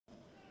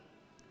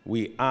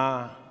We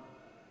are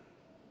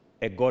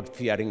a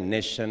God-fearing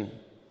nation,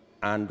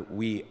 and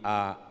we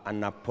are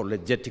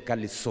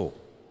unapologetically so.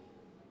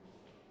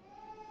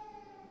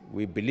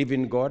 We believe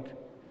in God.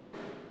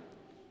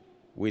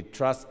 We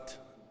trust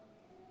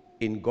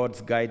in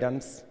God's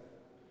guidance,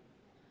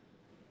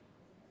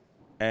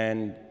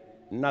 and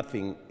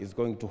nothing is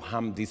going to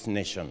harm this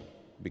nation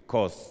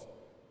because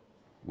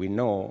we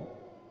know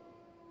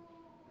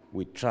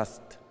we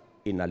trust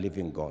in a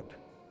living God.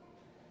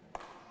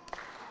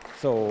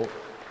 So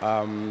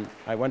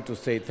I want to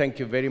say thank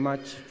you very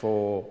much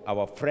for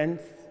our friends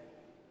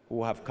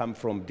who have come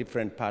from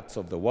different parts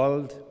of the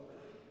world.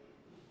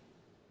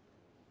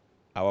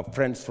 Our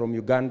friends from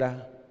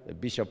Uganda, the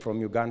bishop from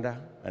Uganda,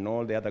 and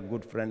all the other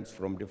good friends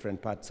from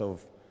different parts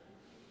of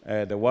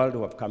the world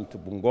who have come to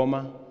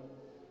Bungoma.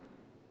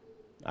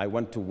 I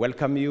want to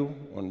welcome you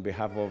on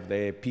behalf of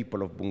the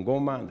people of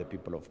Bungoma and the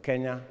people of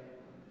Kenya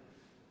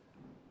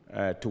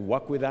to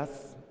work with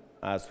us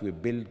as we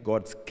build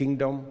God's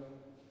kingdom,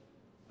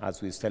 as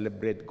we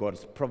celebrate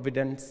God's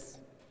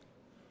providence,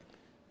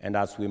 and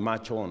as we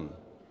march on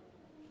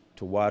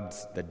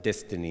towards the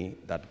destiny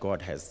that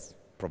God has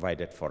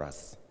provided for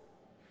us.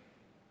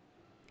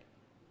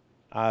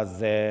 As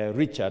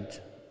Richard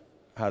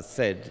has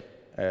said,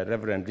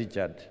 Reverend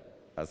Richard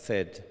has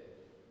said,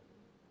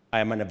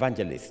 I am an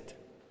evangelist.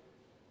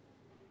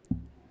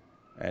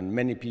 And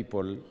many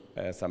people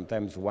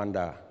sometimes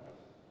wonder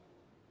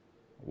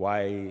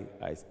why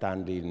I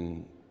stand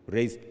in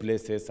raised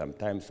places,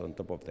 sometimes on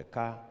top of the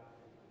car.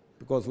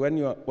 Because when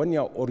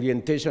your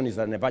orientation is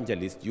an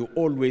evangelist, you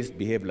always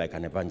behave like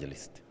an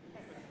evangelist,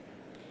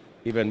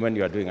 even when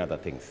you are doing other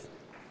things.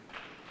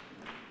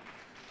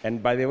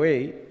 And by the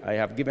way, I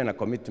have given a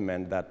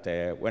commitment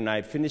that when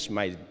I finish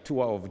my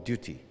tour of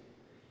duty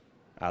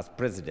as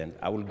president,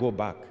 I will go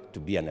back to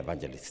be an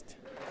evangelist.